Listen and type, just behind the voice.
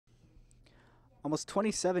Almost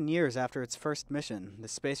 27 years after its first mission, the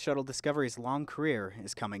Space Shuttle Discovery's long career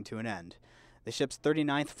is coming to an end. The ship's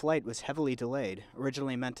 39th flight was heavily delayed,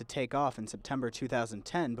 originally meant to take off in September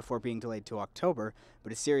 2010 before being delayed to October,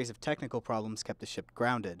 but a series of technical problems kept the ship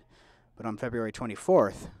grounded. But on February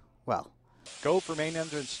 24th, well... Go for main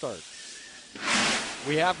engine start.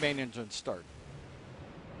 We have main engine start.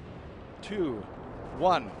 2,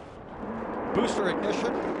 1. Booster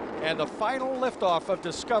ignition and the final liftoff of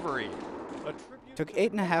Discovery. It took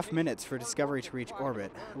 8.5 minutes for Discovery to reach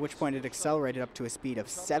orbit, at which point it accelerated up to a speed of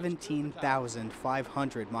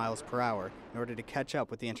 17,500 miles per hour in order to catch up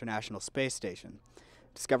with the International Space Station.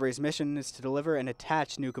 Discovery's mission is to deliver and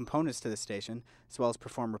attach new components to the station, as well as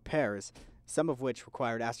perform repairs, some of which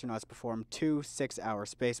required astronauts perform 2 6-hour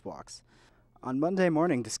spacewalks. On Monday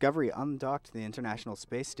morning, Discovery undocked the International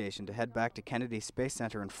Space Station to head back to Kennedy Space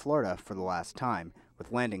Center in Florida for the last time,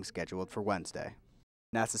 with landing scheduled for Wednesday.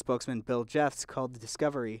 NASA spokesman Bill Jeffs called the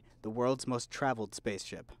Discovery the world's most traveled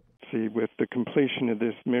spaceship. See, with the completion of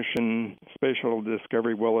this mission, Space Shuttle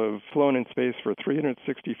Discovery will have flown in space for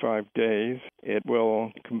 365 days. It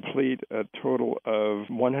will complete a total of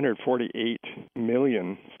 148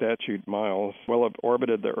 million statute miles, will have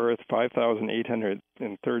orbited the Earth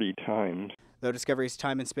 5,830 times. Though Discovery's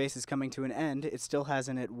time in space is coming to an end, it still has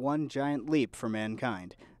in it one giant leap for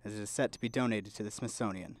mankind, as it is set to be donated to the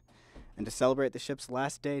Smithsonian. And to celebrate the ship's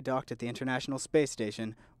last day docked at the International Space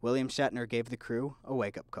Station, William Shatner gave the crew a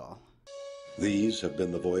wake-up call. These have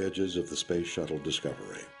been the voyages of the Space Shuttle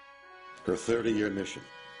Discovery. Her 30-year mission,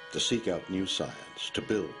 to seek out new science, to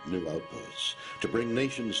build new outposts, to bring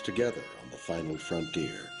nations together on the final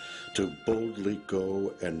frontier, to boldly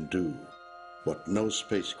go and do what no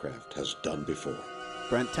spacecraft has done before.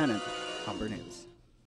 Brent Tennant, Humber News.